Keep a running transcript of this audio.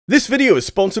This video is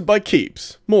sponsored by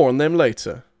Keeps. More on them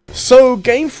later. So,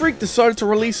 Game Freak decided to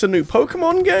release a new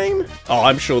Pokemon game? Oh,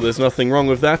 I'm sure there's nothing wrong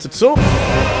with that at all.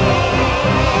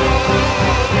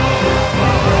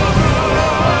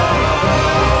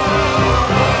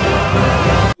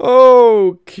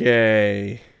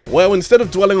 Okay. Well, instead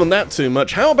of dwelling on that too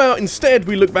much, how about instead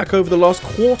we look back over the last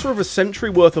quarter of a century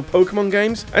worth of Pokemon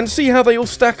games and see how they all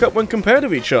stack up when compared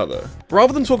with each other?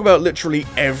 Rather than talk about literally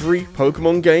every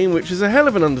Pokemon game, which is a hell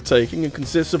of an undertaking and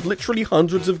consists of literally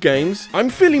hundreds of games, I'm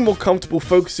feeling more comfortable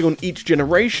focusing on each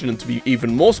generation, and to be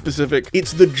even more specific,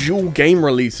 it's the dual game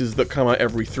releases that come out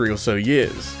every 3 or so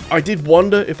years. I did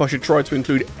wonder if I should try to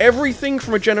include everything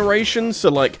from a generation, so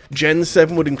like Gen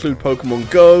 7 would include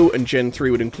Pokemon Go, and Gen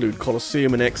 3 would include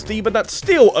Colosseum and XD, but that's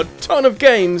still a ton of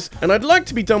games, and I'd like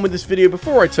to be done with this video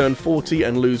before I turn 40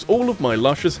 and lose all of my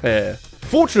luscious hair.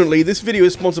 Fortunately, this video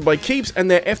is sponsored by Keeps,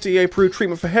 and their FDA-approved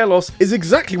treatment for hair loss is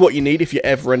exactly what you need if you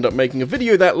ever end up making a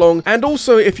video that long, and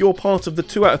also if you're part of the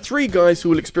 2 out of 3 guys who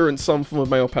will experience some form of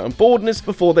male pattern baldness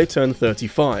before they turn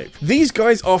 35. These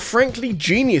guys are frankly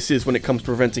geniuses when it comes to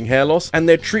preventing hair loss, and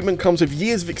their treatment comes with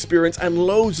years of experience and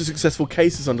loads of successful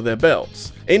cases under their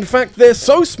belts. In fact, they're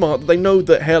so smart that they know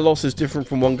that hair loss is different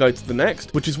from one guy to the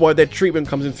next, which is why their treatment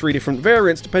comes in 3 different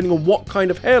variants depending on what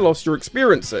kind of hair loss you're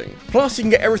experiencing. Plus, you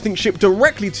can get everything shipped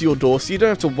directly to your door, so you don't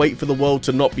have to wait for the world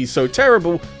to not be so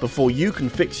terrible before you can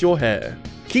fix your hair.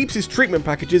 Keeps' treatment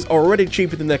packages are already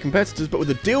cheaper than their competitors, but with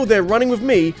the deal they're running with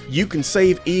me, you can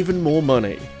save even more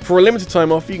money. For a limited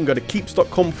time offer, you can go to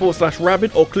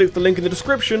keeps.com/rabbid or click the link in the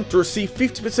description to receive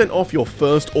 50% off your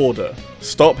first order.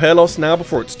 Stop hair loss now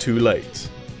before it's too late.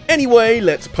 Anyway,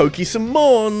 let's pokey some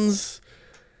mons.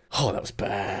 Oh, that was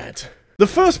bad. The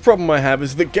first problem I have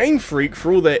is that Game Freak,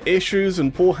 for all their issues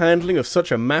and poor handling of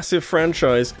such a massive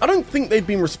franchise, I don't think they've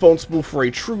been responsible for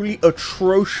a truly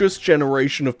atrocious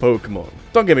generation of Pokemon.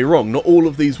 Don't get me wrong, not all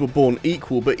of these were born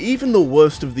equal, but even the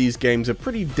worst of these games are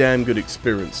pretty damn good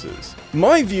experiences.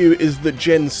 My view is that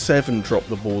Gen 7 dropped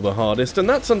the ball the hardest, and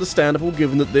that's understandable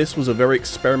given that this was a very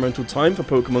experimental time for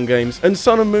Pokemon games, and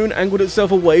Sun and Moon angled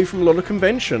itself away from a lot of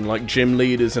convention, like gym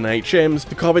leaders and HMs,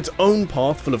 to carve its own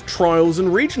path full of trials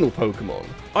and regional Pokemon.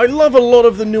 I love a lot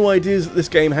of the new ideas that this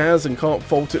game has and can't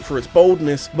fault it for its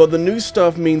boldness, but the new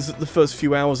stuff means that the first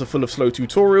few hours are full of slow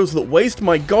tutorials that waste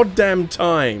my goddamn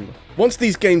time. Once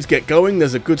these games get going,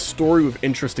 there's a good story with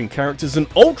interesting characters, and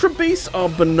Ultra Beasts are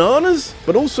bananas,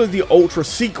 but also the Ultra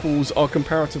sequels are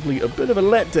comparatively a bit of a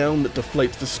letdown that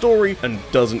deflates the story and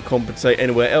doesn't compensate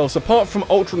anywhere else, apart from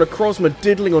Ultra Necrozma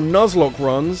diddling on Nuzlocke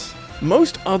runs.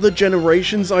 Most other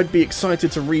generations I'd be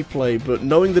excited to replay, but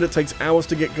knowing that it takes hours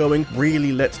to get going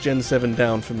really lets Gen 7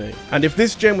 down for me. And if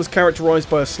this gen was characterized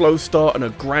by a slow start and a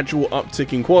gradual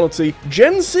uptick in quality,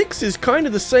 Gen 6 is kind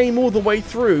of the same all the way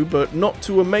through, but not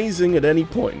too amazing at any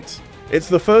point. It's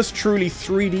the first truly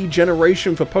 3D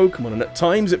generation for Pokemon, and at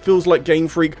times it feels like Game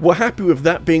Freak were happy with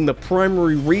that being the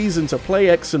primary reason to play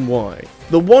X and Y.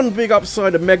 The one big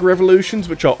upside of Mega Evolutions,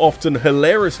 which are often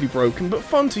hilariously broken but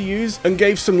fun to use, and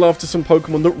gave some love to some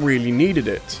Pokemon that really needed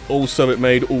it. Also, it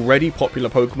made already popular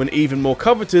Pokemon even more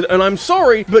coveted, and I'm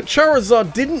sorry, but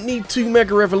Charizard didn't need 2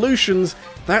 Mega Evolutions.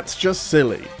 That's just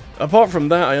silly. Apart from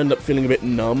that, I end up feeling a bit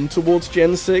numb towards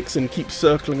Gen 6 and keep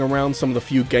circling around some of the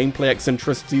few gameplay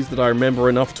eccentricities that I remember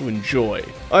enough to enjoy.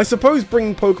 I suppose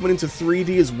bringing Pokemon into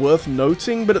 3D is worth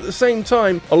noting, but at the same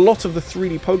time, a lot of the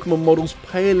 3D Pokemon models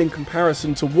pale in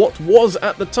comparison to what was,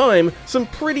 at the time, some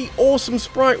pretty awesome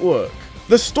sprite work.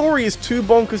 The story is too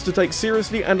bonkers to take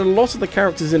seriously, and a lot of the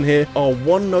characters in here are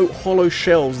one-note hollow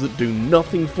shells that do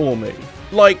nothing for me.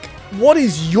 Like, what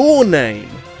is your name?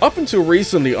 Up until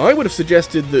recently, I would have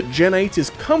suggested that Gen 8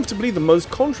 is comfortably the most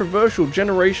controversial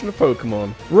generation of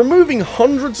Pokemon. Removing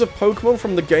hundreds of Pokemon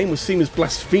from the game was seen as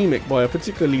blasphemic by a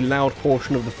particularly loud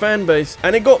portion of the fanbase,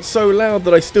 and it got so loud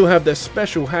that I still have their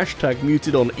special hashtag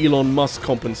muted on Elon Musk's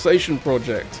compensation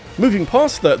project. Moving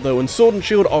past that though, and Sword and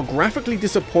Shield are graphically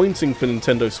disappointing for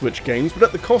Nintendo Switch games, but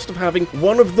at the cost of having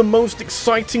one of the most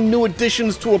exciting new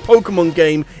additions to a Pokemon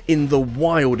game in the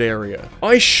wild area.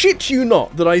 I shit you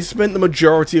not that I spent the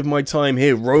majority of my time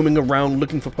here roaming around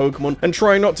looking for Pokemon and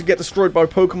trying not to get destroyed by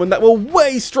Pokemon that were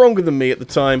way stronger than me at the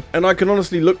time, and I can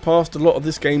honestly look past a lot of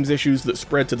this game's issues that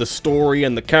spread to the story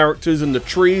and the characters and the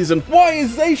trees and why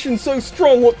is Zacian so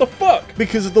strong, what the fuck?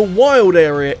 Because the wild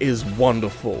area is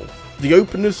wonderful. The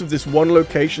openness of this one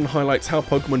location highlights how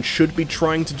Pokemon should be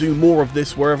trying to do more of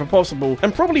this wherever possible,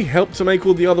 and probably help to make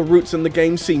all the other routes in the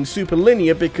game seem super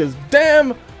linear because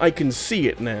damn, I can see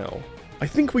it now. I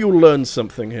think we all learned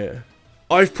something here.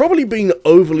 I've probably been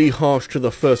overly harsh to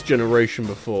the first generation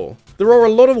before. There are a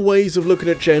lot of ways of looking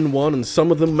at Gen 1, and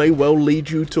some of them may well lead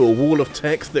you to a wall of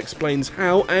text that explains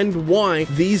how and why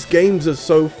these games are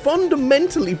so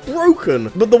fundamentally broken,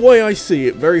 but the way I see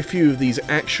it, very few of these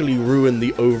actually ruin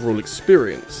the overall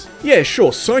experience. Yeah,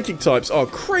 sure, psychic types are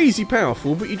crazy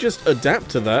powerful, but you just adapt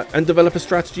to that and develop a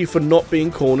strategy for not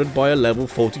being cornered by a level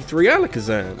 43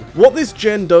 Alakazam. What this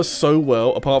gen does so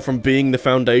well, apart from being the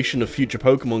foundation of future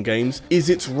Pokemon games, is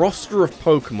its roster of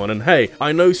Pokemon. And hey,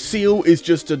 I know Seal is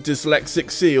just a dyslexic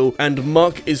seal, and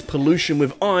Muck is pollution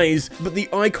with eyes, but the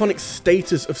iconic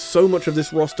status of so much of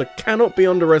this roster cannot be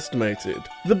underestimated.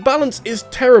 The balance is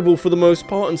terrible for the most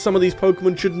part, and some of these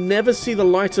Pokemon should never see the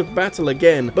light of battle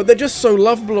again, but they're just so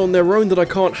lovable on their own that I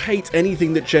can't hate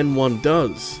anything that Gen 1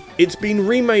 does. It's been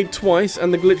remade twice,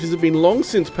 and the glitches have been long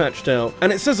since patched out,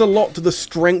 and it says a lot to the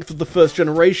strength of the first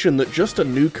generation that just a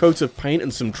new coat of paint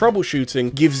and some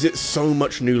troubleshooting gives it so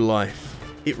much new life.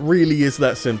 It really is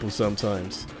that simple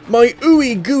sometimes. My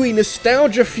ooey gooey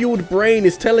nostalgia-fueled brain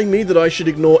is telling me that I should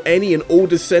ignore any and all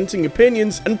dissenting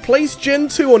opinions and place Gen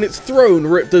 2 on its throne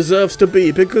where it deserves to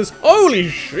be, because holy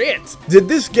shit! Did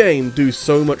this game do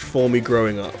so much for me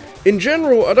growing up. In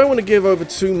general, I don't want to give over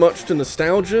too much to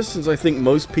nostalgia, since I think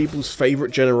most people's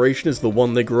favourite generation is the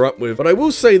one they grew up with, but I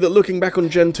will say that looking back on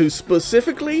Gen 2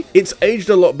 specifically, it's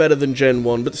aged a lot better than Gen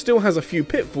 1, but still has a few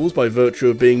pitfalls by virtue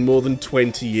of being more than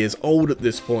 20 years old at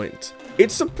this point.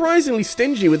 It's surprisingly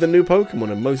stingy with the new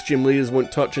Pokemon, and most gym leaders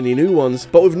won't touch any new ones,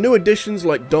 but with new additions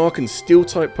like Dark and Steel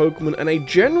type Pokemon and a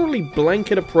generally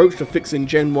blanket approach to fixing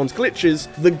Gen 1's glitches,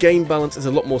 the game balance is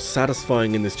a lot more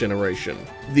satisfying in this generation.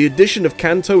 The addition of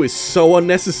Kanto is so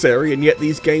unnecessary, and yet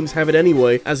these games have it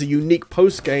anyway, as a unique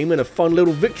post-game and a fun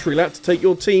little victory lap to take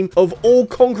your team of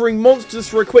all-conquering monsters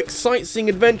for a quick sightseeing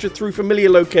adventure through familiar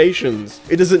locations.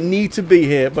 It doesn't need to be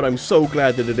here, but I'm so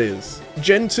glad that it is.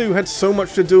 Gen 2 had so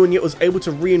much to do, and yet was able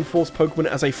to reinforce Pokemon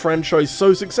as a franchise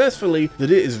so successfully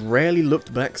that it is rarely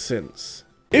looked back since.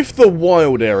 If the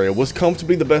wild area was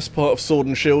comfortably the best part of Sword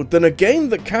and Shield, then a game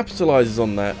that capitalizes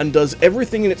on that and does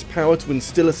everything in its power to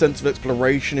instill a sense of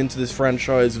exploration into this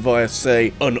franchise via,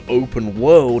 say, an open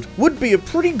world, would be a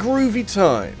pretty groovy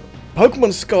time.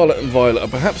 Pokemon Scarlet and Violet are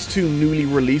perhaps too newly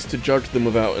released to judge them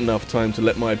without enough time to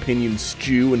let my opinion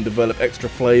stew and develop extra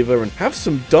flavour and have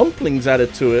some dumplings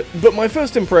added to it, but my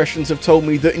first impressions have told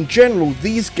me that in general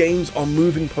these games are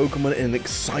moving Pokemon in an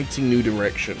exciting new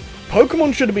direction.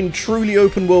 Pokemon should have been truly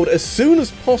open world as soon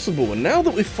as possible, and now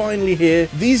that we're finally here,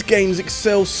 these games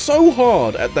excel so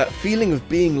hard at that feeling of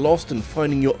being lost and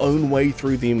finding your own way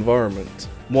through the environment.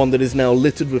 One that is now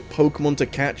littered with Pokemon to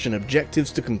catch and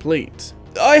objectives to complete.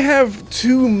 I have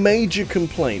two major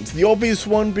complaints, the obvious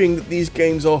one being that these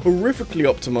games are horrifically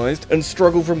optimized and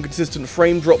struggle from consistent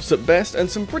frame drops at best and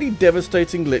some pretty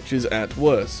devastating glitches at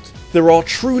worst. There are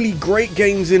truly great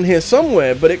games in here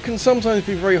somewhere, but it can sometimes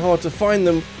be very hard to find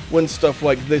them when stuff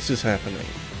like this is happening.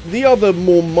 The other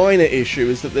more minor issue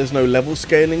is that there's no level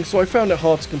scaling, so I found it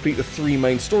hard to complete the 3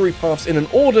 main story paths in an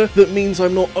order that means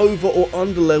I'm not over or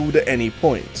under leveled at any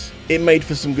point. It made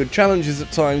for some good challenges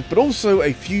at times, but also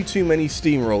a few too many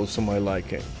steamrolls for my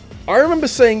liking. I remember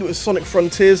saying it was Sonic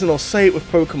Frontiers, and I'll say it with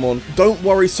Pokemon, don't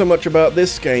worry so much about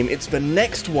this game, it's the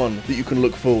next one that you can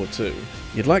look forward to.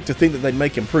 You'd like to think that they'd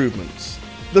make improvements.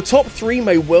 The top 3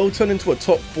 may well turn into a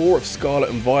top 4 if Scarlet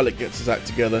and Violet gets its act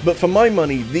together, but for my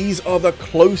money, these are the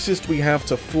closest we have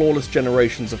to flawless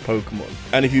generations of Pokemon.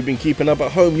 And if you've been keeping up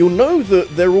at home, you'll know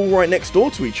that they're all right next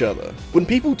door to each other. When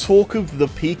people talk of the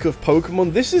peak of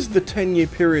Pokemon, this is the 10-year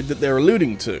period that they're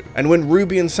alluding to. And when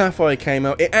Ruby and Sapphire came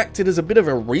out, it acted as a bit of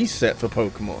a reset for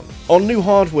Pokemon. On new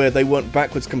hardware, they weren't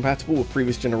backwards compatible with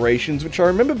previous generations, which I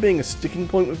remember being a sticking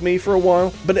point with me for a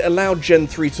while, but it allowed Gen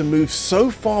 3 to move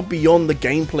so far beyond the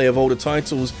gameplay of older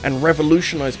titles and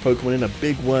revolutionize Pokemon in a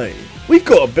big way. We've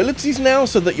got abilities now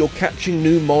so that you're catching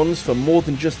new mons for more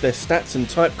than just their stats and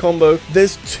type combo.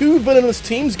 There's 2 villainous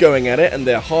teams going at it and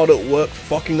they're hard at work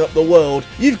fucking up the world.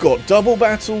 You've got double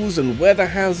battles and weather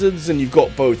hazards, and you've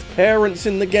got both parents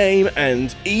in the game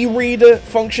and e-reader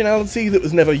functionality that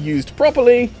was never used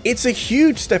properly. It's a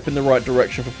huge step in the right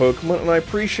direction for Pokemon, and I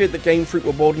appreciate that Game Freak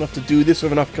were bold enough to do this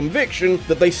with enough conviction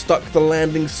that they stuck the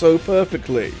landing so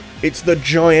perfectly. It's the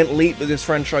giant leap that this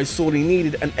franchise sorely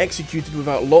needed and executed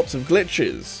without lots of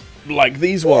glitches, like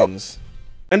these ones.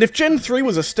 And if Gen 3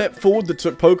 was a step forward that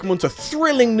took Pokemon to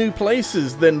thrilling new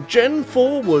places, then Gen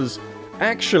 4 was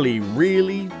actually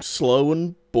really slow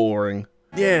and boring.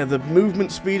 Yeah, the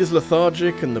movement speed is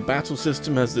lethargic, and the battle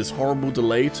system has this horrible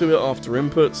delay to it after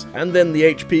inputs, and then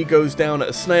the HP goes down at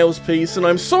a snail's pace, and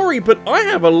I'm sorry, but I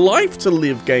have a life to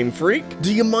live, Game Freak.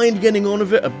 Do you mind getting on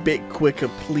with it a bit quicker,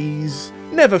 please?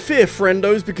 Never fear,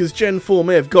 friendos, because Gen 4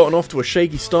 may have gotten off to a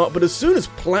shaky start, but as soon as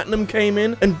Platinum came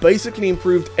in and basically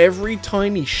improved every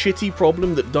tiny shitty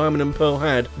problem that Diamond and Pearl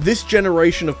had, this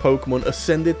generation of Pokemon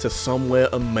ascended to somewhere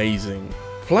amazing.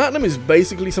 Platinum is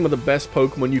basically some of the best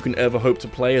Pokemon you can ever hope to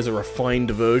play as a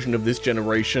refined version of this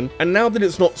generation, and now that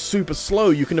it's not super slow,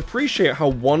 you can appreciate how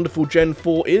wonderful Gen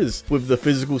 4 is, with the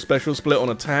physical special split on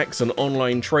attacks and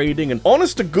online trading, and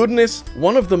honest to goodness,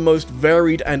 one of the most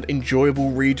varied and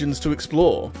enjoyable regions to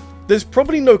explore. There's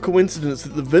probably no coincidence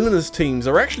that the villainous teams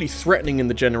are actually threatening in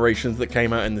the generations that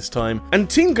came out in this time, and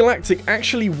Team Galactic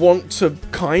actually want to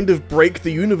kind of break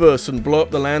the universe and blow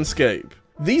up the landscape.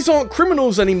 These aren't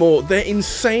criminals anymore, they're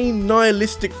insane,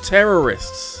 nihilistic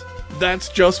terrorists. That's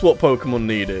just what Pokemon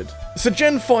needed. So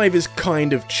Gen 5 is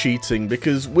kind of cheating,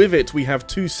 because with it we have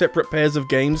two separate pairs of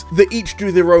games that each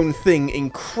do their own thing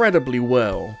incredibly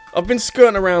well. I've been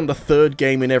skirting around the third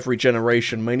game in every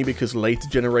generation, mainly because later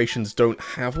generations don't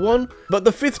have one, but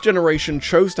the 5th generation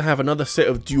chose to have another set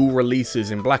of dual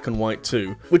releases in Black and White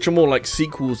 2, which are more like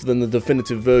sequels than the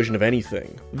definitive version of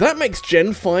anything. That makes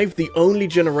Gen 5 the only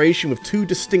generation with two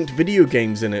distinct video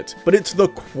games in it, but it's the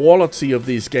quality of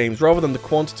these games rather than the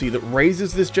quantity that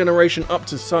raises this generation up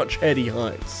to such heady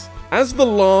heights. As the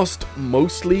last,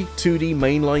 mostly 2D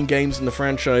mainline games in the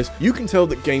franchise, you can tell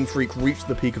that Game Freak reached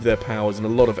the peak of their powers in a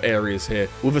lot of areas here,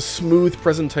 with a smooth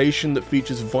presentation that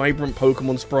features vibrant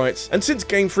Pokemon sprites, and since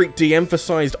Game Freak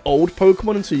de-emphasized old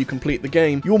Pokemon until you complete the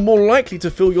game, you're more likely to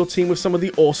fill your team with some of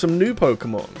the awesome new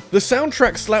Pokemon. The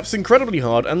soundtrack slaps incredibly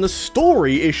hard, and the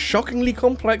story is shockingly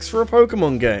complex for a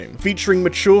Pokemon game, featuring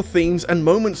mature themes and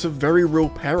moments of very real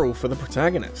peril for the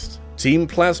protagonist. Team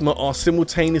Plasma are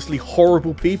simultaneously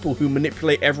horrible people who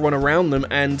manipulate everyone around them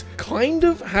and kind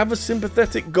of have a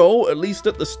sympathetic goal, at least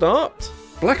at the start.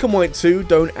 Black and White 2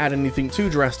 don't add anything too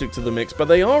drastic to the mix, but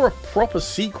they are a proper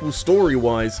sequel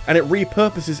story-wise, and it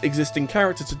repurposes existing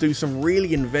characters to do some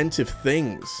really inventive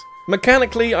things.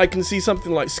 Mechanically, I can see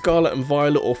something like Scarlet and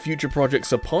Violet or future projects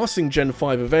surpassing Gen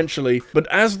 5 eventually, but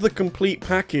as the complete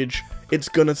package, it's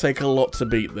gonna take a lot to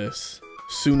beat this.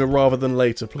 Sooner rather than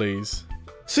later, please.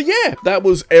 So yeah, that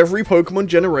was every Pokemon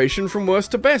generation from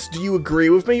worst to best. Do you agree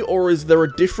with me, or is there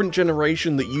a different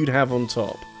generation that you'd have on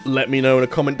top? Let me know in a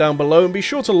comment down below, and be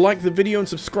sure to like the video and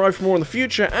subscribe for more in the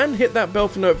future, and hit that bell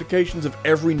for notifications of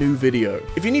every new video.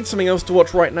 If you need something else to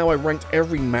watch right now, I ranked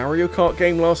every Mario Kart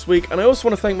game last week, and I also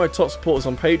want to thank my top supporters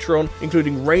on Patreon,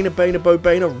 including Raina Bana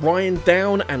Bobana, Ryan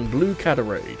Down, and Blue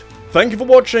Catarade. Thank you for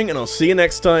watching, and I'll see you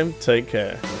next time. Take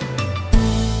care.